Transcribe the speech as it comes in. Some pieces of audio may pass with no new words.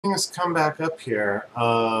Has come back up here.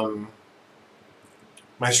 My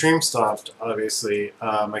stream stopped, obviously.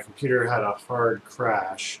 My computer had a hard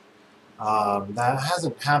crash. That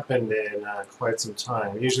hasn't happened in quite some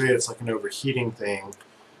time. Usually it's like an overheating thing.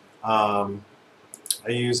 Um, I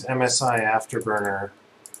use MSI Afterburner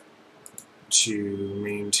to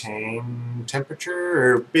maintain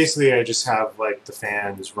temperature, or basically I just have like the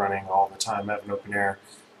fans running all the time. I have an open air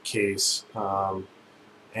case.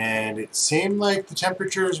 And it seemed like the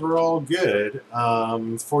temperatures were all good.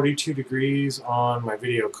 42 degrees on my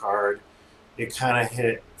video card. It kind of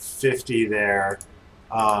hit 50 there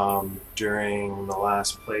during the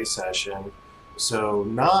last play session. So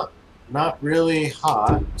not really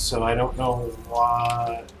hot. So I don't know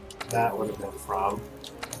what that would have been from.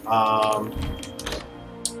 Um,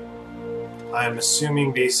 I'm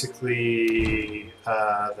assuming basically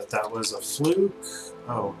that was a fluke.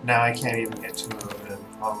 Oh, now I can't even get to an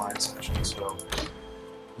online session. So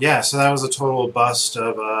yeah, so that was a total bust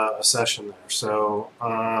of a session there. So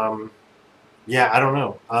yeah, I don't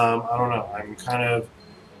know. I don't know.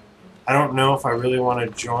 I don't know if I really want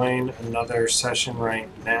to join another session right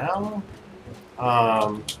now.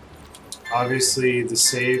 Obviously, the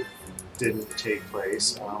save didn't take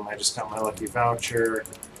place. I just got my lucky voucher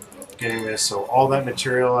getting this. So all that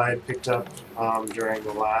material I had picked up during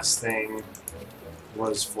the last thing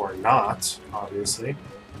was for naught, obviously.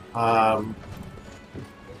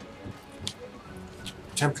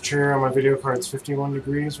 Temperature on my video card is 51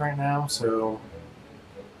 degrees right now, so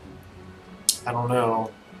I don't know.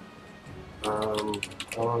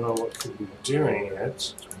 I don't know what could be doing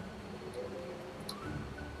it.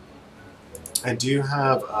 I do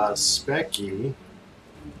have a Specky.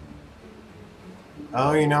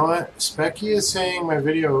 Oh, you know what? Specky is saying my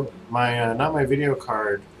video, not my video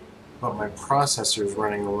card, but my processor is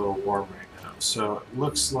running a little warm right now. So it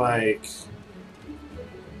looks like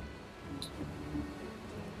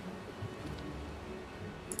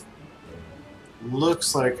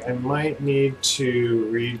I might need to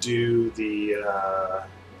redo the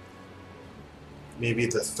maybe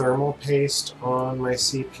the thermal paste on my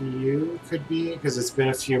CPU could be, because it's been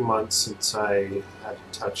a few months since I had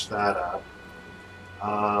to touch that up.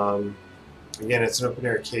 Again, it's an open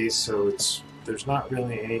air case, so there's not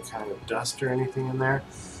really any kind of dust or anything in there,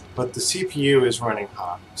 but the CPU is running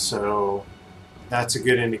hot, so that's a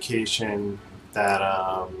good indication that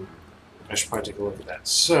I should probably take a look at that.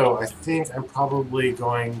 So I think I'm probably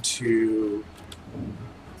going to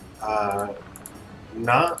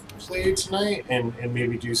not play tonight and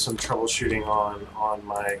maybe do some troubleshooting on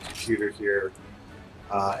my computer here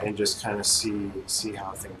and just kind of see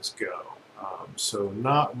how things go. So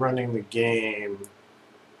not running the game,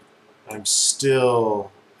 I'm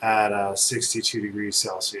still at 62 degrees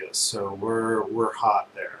Celsius, so we're hot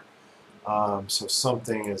there. So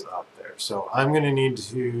something is up there. So I'm going to need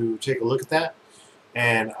to take a look at that,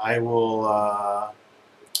 and I will I'll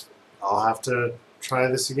have to try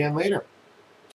this again later.